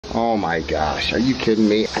Oh my gosh, are you kidding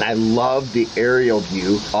me? And I love the aerial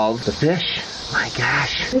view of the fish. My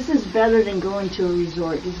gosh. This is better than going to a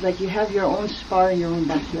resort. It's like you have your own spa in your own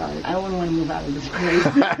backyard. I wouldn't want to move out of this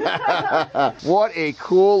place. What a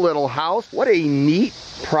cool little house. What a neat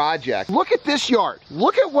project. Look at this yard.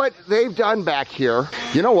 Look at what they've done back here.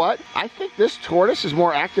 You know what? I think this tortoise is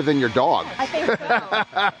more active than your dog. I think so.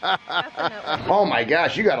 Definitely. Oh my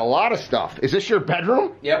gosh, you got a lot of stuff. Is this your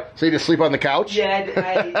bedroom? Yep. So you just sleep on the couch? Yeah,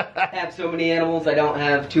 I have so many animals, I don't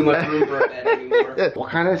have too much room for a bed anymore.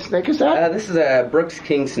 What kind of snake is that? This is a Brooks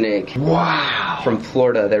king snake. Wow. From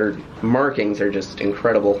Florida. Their markings are just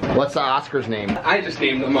incredible. What's the Oscar's name? I just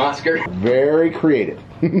named them Oscar. Very creative.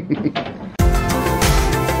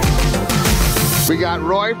 We got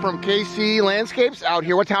Roy from KC Landscapes out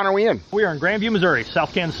here. What town are we in? We are in Grandview, Missouri,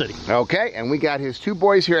 South Kansas City. Okay, and we got his two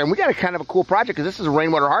boys here, and we got a kind of a cool project because this is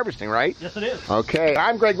rainwater harvesting, right? Yes, it is. Okay,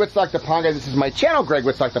 I'm Greg Wittstock, the Pond Guy. This is my channel, Greg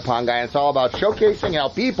Wittstock, the Pond Guy, and it's all about showcasing how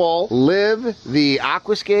people live the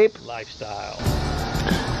aquascape Lifestyle.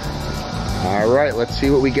 All right, let's see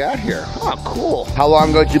what we got here. Oh, cool. How long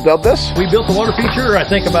ago did you build this? We built the water feature, I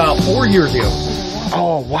think, about 4 years ago.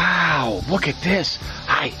 Oh, wow. Look at this.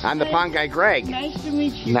 Hi, I'm the Pond Guy, Greg. Nice to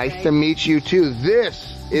meet you. Nice to meet you, too.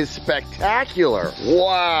 This is spectacular.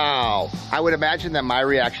 Wow. I would imagine that my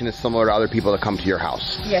reaction is similar to other people that come to your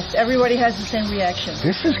house. Yes, everybody has the same reaction.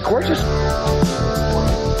 This is gorgeous.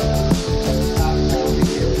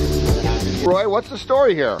 Roy, what's the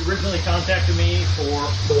story here? You originally contacted me for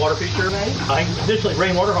the water feature. I initially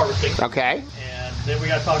rainwater harvesting. Okay. And then we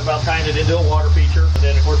got to talk about tying it into a water feature. And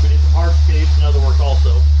then, of course, we did some hardscapes and other work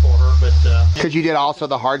also for her. But because you did also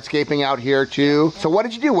the hardscaping out here too. So what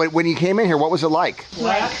did you do when you came in here? What was it like?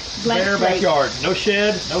 Black bare slate. backyard. No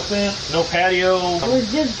shed, no fence, no patio. It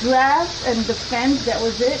was just grass and the fence, that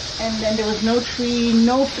was it. And then there was no tree,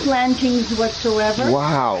 no plantings whatsoever.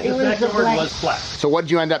 Wow. It This was a backyard blank. was flat. So what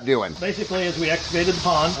did you end up doing? Basically, as we excavated the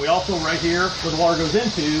pond, we also right here where the water goes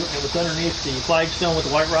into, and what's underneath the flagstone with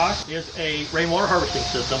the white rock, is a rainwater harvesting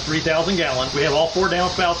system, 3,000 gallons. We have all 4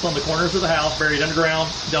 downspouts on the corners of the house, buried underground,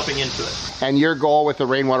 dumping into it. And your goal with the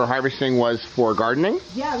rainwater harvesting was for gardening?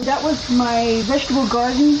 Yeah, that was my vegetable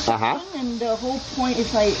garden. Uh-huh. And the whole point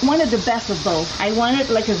is I wanted the best of both. I wanted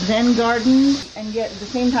like a Zen garden, and yet at the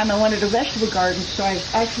same time I wanted a vegetable garden. So I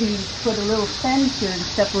actually put a little fence here and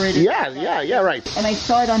separated. Yeah, right. And I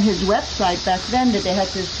saw it on his website back then that they had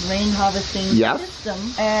this rain harvesting system.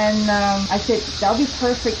 And I said, that'll be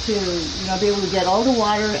perfect to, be able to get all the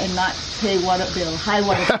water and not pay water bill, high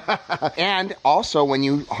water bill. And also when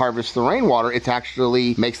you harvest the rainwater, it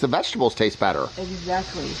actually makes the vegetables taste better.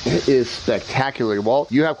 Exactly. It is spectacular. Well,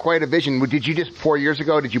 you have quite a vision. Did you just 4 years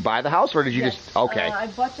ago, did you buy the house or did you just, okay. I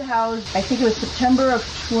bought the house, I think it was September of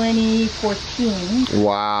 2014.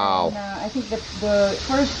 Wow. And, I think the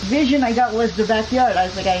first vision I got was the backyard. I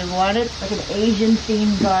was like, I wanted like an Asian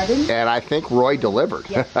themed garden. And I think Roy delivered.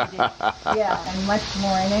 Yes, he did. Yeah, and much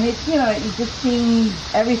more. And then it's, you just seeing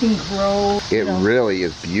everything grow. It really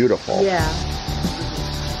is beautiful. Yeah.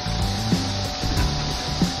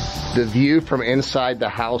 The view from inside the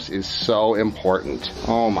house is so important.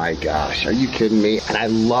 Oh my gosh, are you kidding me? And I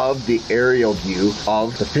love the aerial view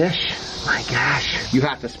of the fish. My gosh. You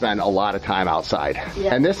have to spend a lot of time outside.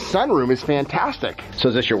 Yeah. And this sunroom is fantastic. So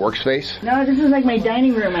is this your workspace? No, this is like my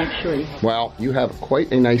dining room actually. Well, you have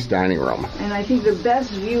quite a nice dining room. And I think the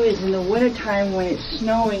best view is in the wintertime when it's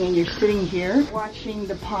snowing and you're sitting here watching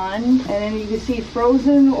the pond and then you can see it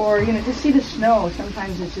frozen or, just see the snow.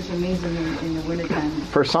 Sometimes it's just amazing in the wintertime.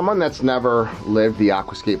 For someone that's never lived the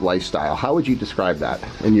aquascape lifestyle, how would you describe that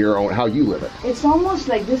in your own, how you live it? It's almost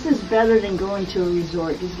like this is better than going to a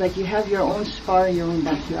resort. It's like you have your own spa in your own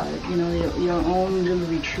backyard, your own little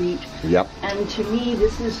retreat. Yep. And to me,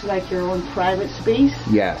 this is like your own private space.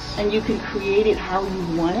 Yes. And you can create it how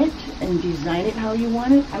you want it and design it how you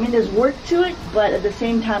want it. I mean, there's work to it, but at the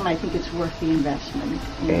same time, I think it's worth the investment.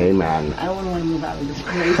 Amen. I wouldn't want to move out of this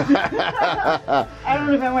place. I don't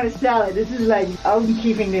know if I want to sell it. This is like, I'll be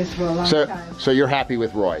keeping this for a long time. So you're happy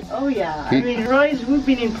with Roy? Oh yeah. I mean, we've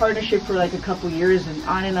been in partnership for like a couple years and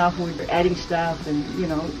on and off we're adding stuff and,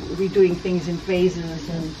 we're doing things in phases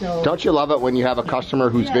and so. Don't you love it when you have a customer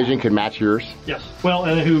whose vision can match yours? Yes. Well,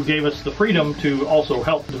 and who gave us the freedom to also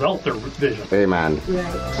help develop their vision. Amen.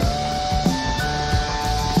 Right.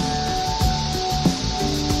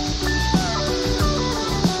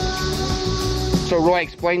 So Roy,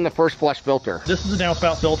 explain the first flush filter. This is a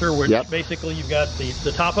downspout filter, which basically you've got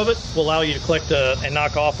the top of it will allow you to collect and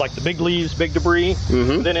knock off like the big leaves, big debris.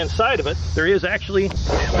 Then inside of it, there is actually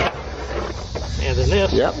And then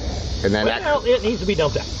this. Yep. And then Well, it needs to be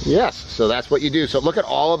dumped out. yes, so that's what you do. So look at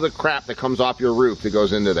all of the crap that comes off your roof that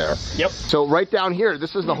goes into there. Yep. So right down here,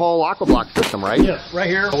 this is the whole aquablock system, right? Yes, right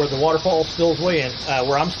here where the waterfall spills way in,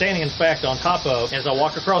 where I'm standing in fact on top of. As I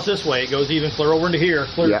walk across this way, it goes even clear over into here,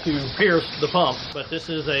 clear to here's the pump. But this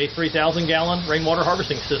is a 3,000 gallon rainwater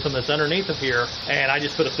harvesting system that's underneath of here. And I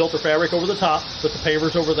just put a filter fabric over the top, put the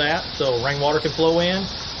pavers over that so rainwater can flow in.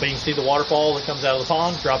 But you can see the waterfall that comes out of the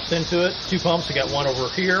pond, drops into it. 2 pumps, I got one over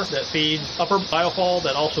here that feeds upper biofall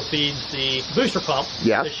that also feeds the booster pump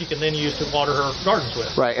that she can then use to water her gardens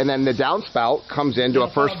with. Right, and then the downspout comes into a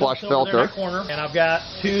first flush filter. In that corner, and I've got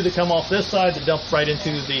 2 that come off this side that dump right into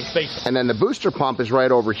the basin. And then the booster pump is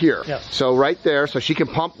right over here. Yes. So right there, so she can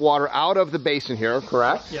pump water out of the basin here,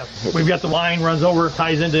 correct? Yes. We've got the line runs over,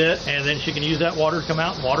 ties into it, and then she can use that water to come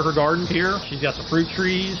out and water her garden here. She's got the fruit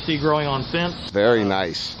trees, see growing on fence. Very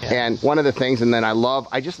nice. Yeah. And one of the things, and then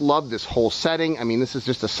I just love this whole setting. I mean, this is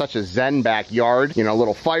just such a zen backyard, you know, a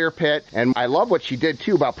little fire pit. And I love what she did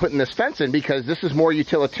too about putting this fence in, because this is more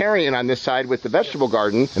utilitarian on this side with the vegetable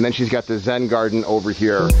garden. And then she's got the zen garden over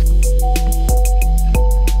here.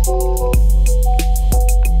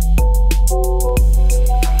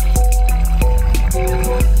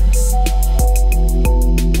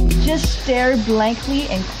 Just stare blankly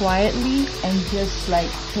and quietly and just like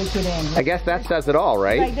take it in. I guess that says it all,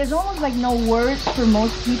 right? Like there's almost like no words for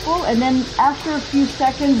most people, and then after a few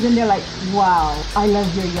seconds, then they're like, "Wow, I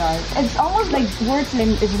love your yard." It's almost like words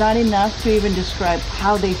is not enough to even describe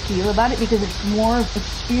how they feel about it, because it's more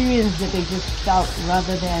experience that they just felt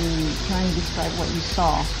rather than trying to describe what you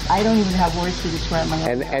saw. I don't even have words to describe my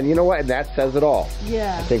yard. And you know what? That says it all.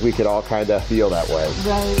 Yeah. I think we could all kind of feel that way.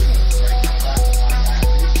 Right.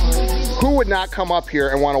 Who would not come up here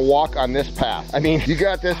and want to walk on this path? I mean, you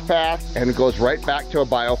got this path and it goes right back to a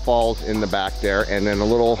biofalls in the back there, and then a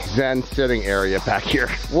little zen sitting area back here.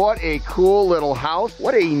 What a cool little house.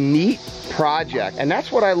 What a neat project. And that's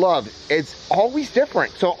what I love. It's always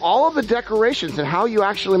different. So all of the decorations and how you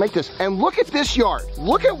actually make this. And look at this yard.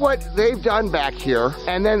 Look at what they've done back here.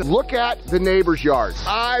 And then look at the neighbor's yard.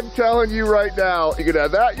 I'm telling you right now, you could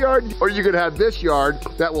have that yard, or you could have this yard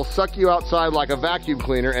that will suck you outside like a vacuum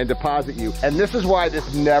cleaner and deposit you. And this is why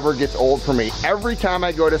this never gets old for me. Every time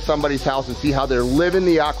I go to somebody's house and see how they're living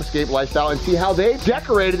the aquascape lifestyle and see how they've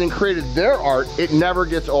decorated and created their art, it never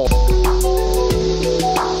gets old.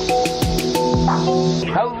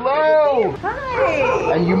 Hello!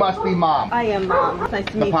 Hi! And you must be Mom. I am Mom. Nice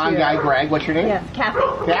to meet you. The pond guy, Greg. What's your name? Yes, Kathy.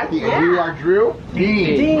 Kathy. Yeah. And you are Drew?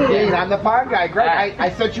 Dean. Dean. I'm the pond guy. Greg,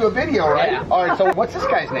 I sent you a video, right? Yeah. All right, so what's this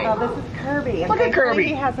guy's name? Oh, this is Kirby. And Look at Kirby.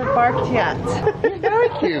 He hasn't barked yet. Very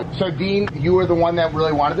cute. So Dean, you were the one that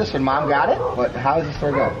really wanted this and Mom got it? But how does the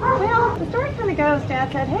story go? Well, the story kind of goes,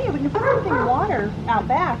 Dad said, hey, we can put something in water out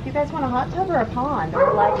back. You guys want a hot tub or a pond? And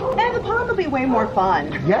we're like, the pond will be way more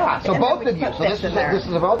fun. Yeah, so And both then of we you. put So this in there. this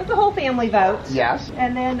is about... It's a whole family vote. Yes.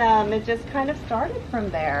 And then it just kind of started from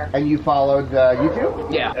there. And you followed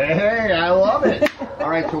YouTube? Yeah. Hey, I love it. All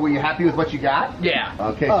right, so were you happy with what you got? Yeah.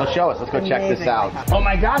 Okay, so show us. Let's go check this amazingly out. happy. Oh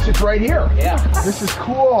my gosh, it's right here. Yeah. This is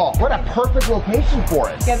cool. What a perfect location for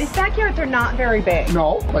it. Yeah, these backyards are not very big.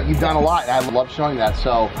 No, but you've done a lot. I love showing that.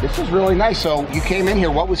 So this is really nice. So you came in here.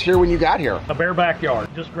 What was here when you got here? A bare backyard,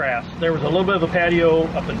 just grass. There was a little bit of a patio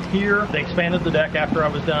up in here. They expanded the deck after I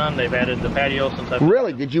was done. They've added the patio since I've...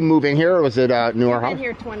 Really? Did you move in here, or was it a newer I've house? been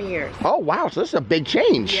here 20 years. Oh, wow. So this is a big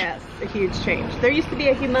change. Yes, a huge change. There used to be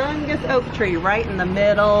a humongous oak tree right in the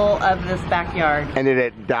middle of this backyard. And did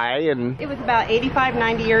it die? And It was about 85,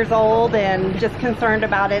 90 years old and just concerned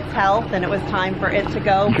about its health, and it was time for it to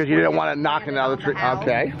go. because you didn't want to knock another tree.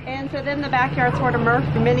 Okay. And so then the backyard sort of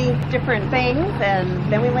morphed many different things,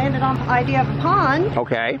 and then we landed on the idea of a pond.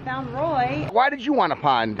 Okay. Found Roy. Why did you want a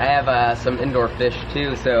pond? I have some indoor fish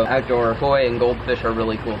too, so outdoor koi and goldfish are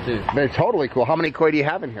really cool too. They're totally cool. How many koi do you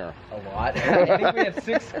have in here? A lot. I think we have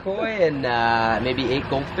 6 koi and maybe 8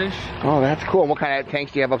 goldfish. Oh, that's cool. And what kind of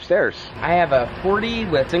tanks do you have upstairs? I have a 40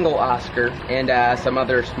 with single Oscar and some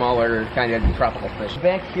other smaller kind of tropical fish.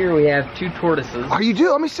 Back here we have 2 tortoises. Oh, you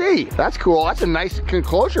do? Let me see. That's cool. That's a nice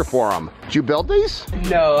enclosure for them. Did you build these?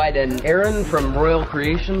 No, I didn't. Aaron from Royal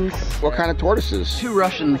Creations. What kind of tortoises? 2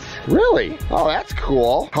 Russians. Really? Oh, that's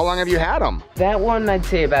cool. How long have you had them? That one I'd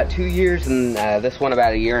say about 2 years, and this one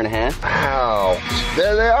about 1.5 years. Wow.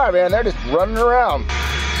 There they are, man. They're just running around.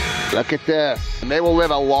 Look at this. They will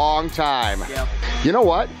live a long time. Yep. You know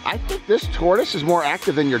what? I think this tortoise is more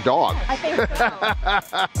active than your dog. I think so.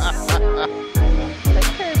 That's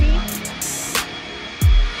Kirby.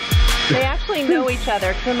 They actually actually know each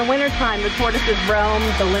other, because in the wintertime, the tortoises roam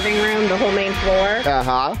the living room, the whole main floor.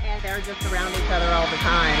 Uh-huh. And they're just around each other all the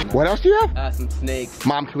time. What else do you have? Some snakes.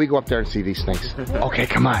 Mom, can we go up there and see these snakes? Okay,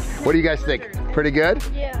 come on. What do you guys think? Pretty good?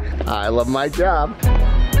 Yeah. I love my job.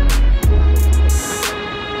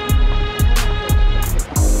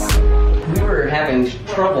 We were having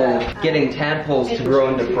trouble getting tadpoles to grow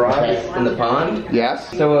into frogs in the pond. Yes?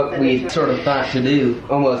 So what we sort of thought to do,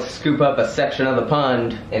 almost scoop up a section of the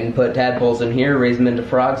pond and put tadpoles in here, raise them into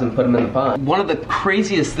frogs, and put them in the pond. One of the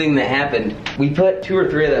craziest thing that happened, we put 2 or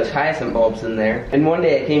 3 of those hyacinth bulbs in there, and one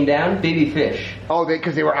day it came down, baby fish. Oh,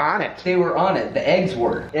 because they were on it. They were on it, the eggs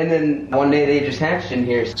were. And then one day they just hatched in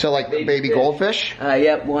here. So like baby goldfish?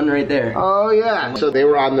 Yep, one right there. Oh yeah. So they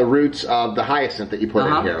were on the roots of the hyacinth that you put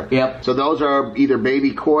in here. Yep. So those are either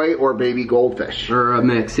baby koi or baby goldfish. Or a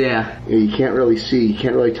mix, yeah. You can't really see, you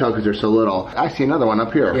can't really tell because they're so little. I see another one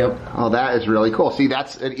up here. Yep. Oh, that is really cool. See,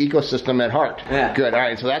 that's an ecosystem at heart. Yeah. Good, all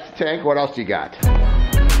right, so that's the tank. What else do you got?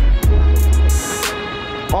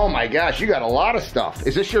 Oh my gosh, you got a lot of stuff.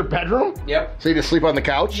 Is this your bedroom? Yep. So you just sleep on the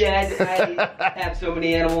couch? Yeah, I have so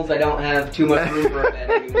many animals, I don't have too much room for a bed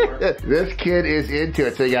anymore. This kid is into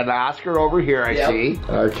it. So you got an Oscar over here, I see.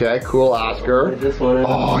 Okay, cool Oscar. This one.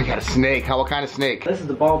 Oh, you got a snake. What kind of snake? This is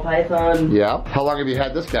the ball python. Yeah. How long have you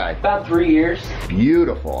had this guy? About 3 years.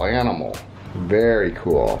 Beautiful animal. Very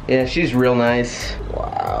cool. Yeah, she's real nice.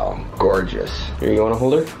 Wow, gorgeous. Here, you want to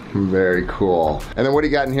hold her? Very cool. And then what do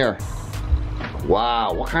you got in here?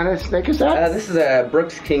 Wow, what kind of snake is that? This is a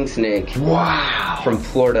Brooks king snake. Wow. From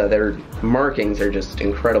Florida. Their markings are just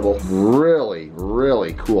incredible. Really,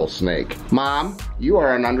 really cool snake. Mom, you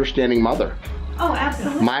are an understanding mother. Oh,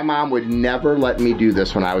 absolutely. My mom would never let me do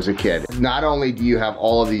this when I was a kid. Not only do you have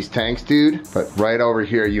all of these tanks, dude, but right over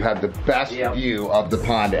here you have the best view of the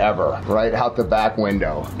pond ever. Right out the back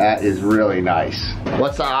window. That is really nice.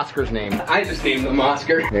 What's the Oscar's name? I just named them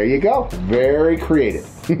Oscar. There you go. Very creative.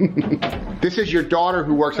 This is your daughter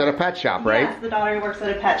who works at a pet shop, right? Yes, the daughter who works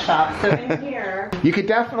at a pet shop. So in here... You could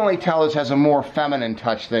definitely tell this has a more feminine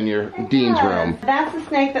touch than your Dean's room. That's the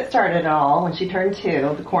snake that started it all when she turned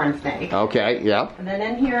 2, the corn snake. Okay, yeah. And then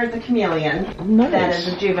in here is a chameleon. Nice. That is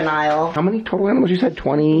a juvenile. How many total animals? You said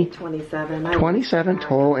 20? 27. 27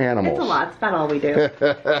 total animals. It's a lot. It's about all we do.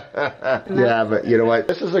 Yeah, but you know what?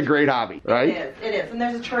 This is a great hobby, right? It is. And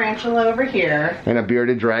there's a tarantula over here. And a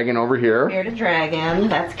bearded dragon over here. Bearded dragon.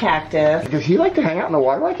 That's Cactus. Does he like to hang out in the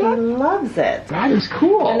water like He that? loves it. That is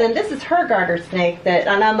cool. And then this is her garter snake that,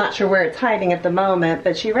 and I'm not sure where it's hiding at the moment,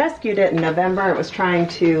 but she rescued it in November. It was trying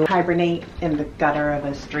to hibernate in the gutter of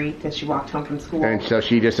a street as she walked home from school. And so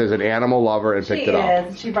she just is an animal lover and picked it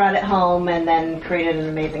up. She brought it home and then created an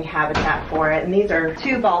amazing habitat for it. And these are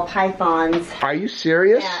 2 ball pythons. Are you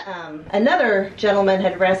serious? Yeah, another gentleman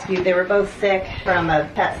had rescued. They were both sick from a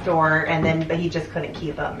pet store, but he just couldn't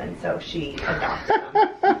keep them, and so she adopted them.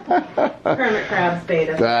 Hermit crabs,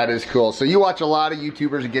 beta. That is cool. So you watch a lot of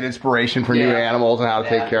YouTubers and get inspiration for new animals and how to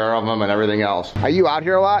take care of them and everything else. Are you out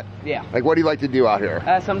here a lot? Yeah. Like, what do you like to do out here?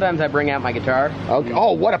 Sometimes I bring out my guitar. Okay.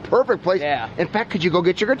 Oh, what a perfect place. Yeah. In fact, could you go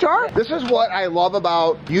get your guitar? This is what I love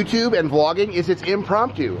about YouTube and vlogging is it's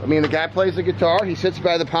impromptu. I mean, the guy plays the guitar, he sits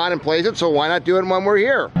by the pond and plays it, so why not do it when we're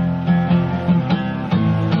here?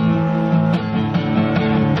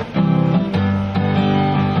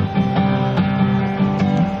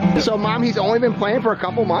 So, Mom, he's only been playing for a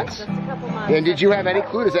couple months? Just a couple months. And did you have any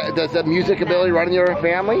clue? Does the music ability run in your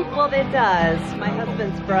family? Well, it does. My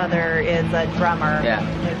husband's brother is a drummer. Yeah.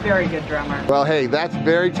 A very good drummer. Well, hey, that's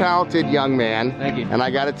very talented young man. Thank you. And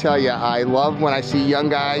I got to tell you, I love when I see young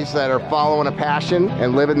guys that are following a passion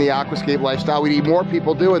and living the aquascape lifestyle. We need more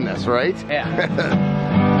people doing this, right? Yeah.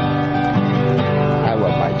 I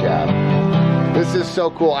love my job. This is so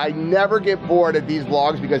cool. I never get bored at these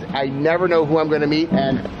vlogs because I never know who I'm going to meet.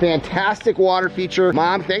 And fantastic water feature.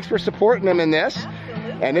 Mom, thanks for supporting them in this.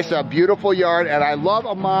 Absolutely. And it's a beautiful yard. And I love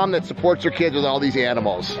a mom that supports her kids with all these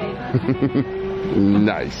animals.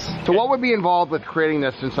 Nice. So what would be involved with creating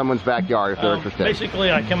this in someone's backyard if they're interested?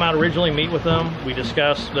 Basically, I come out originally, meet with them. We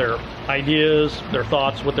discuss their ideas, their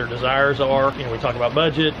thoughts, what their desires are. You know, we talk about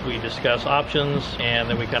budget, we discuss options, and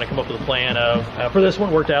then we kind of come up with a plan of, for this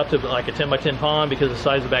one, worked out to like a 10 by 10 pond because of the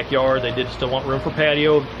size of the backyard. They did still want room for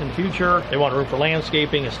patio in the future. They want room for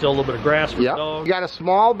landscaping and still a little bit of grass for the dogs. You got a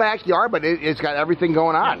small backyard, but it's got everything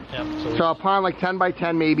going on. Yeah. So a pond like 10 by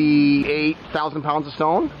 10, maybe 8,000 pounds of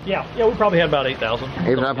stone? Yeah, we probably had about 8,000.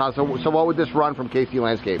 8,500. So what would this run from KC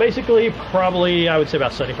Landscape? Basically, probably I would say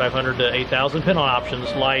about 7,500 to 8,000, depending on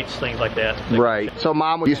options, lights, things like that. Right. So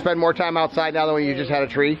Mom, you spend more time outside now than when you just had a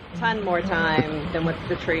tree? Ton more time than with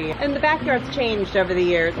the tree. And the backyard's changed over the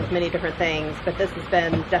years with many different things, but this has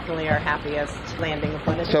been definitely our happiest landing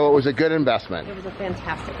appointment. So it was a good investment. It was a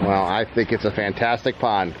fantastic one. Well, I think it's a fantastic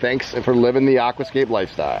pond. Thanks for living the aquascape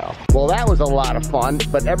lifestyle. Well, that was a lot of fun,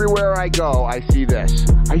 but everywhere I go, I see this.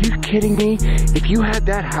 Are you kidding me? If you had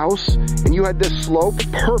that house and you had this slope,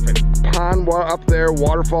 perfect. Pond up there,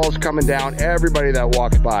 waterfalls coming down, everybody that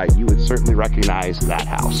walks by, you would certainly recognize that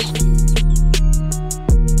house.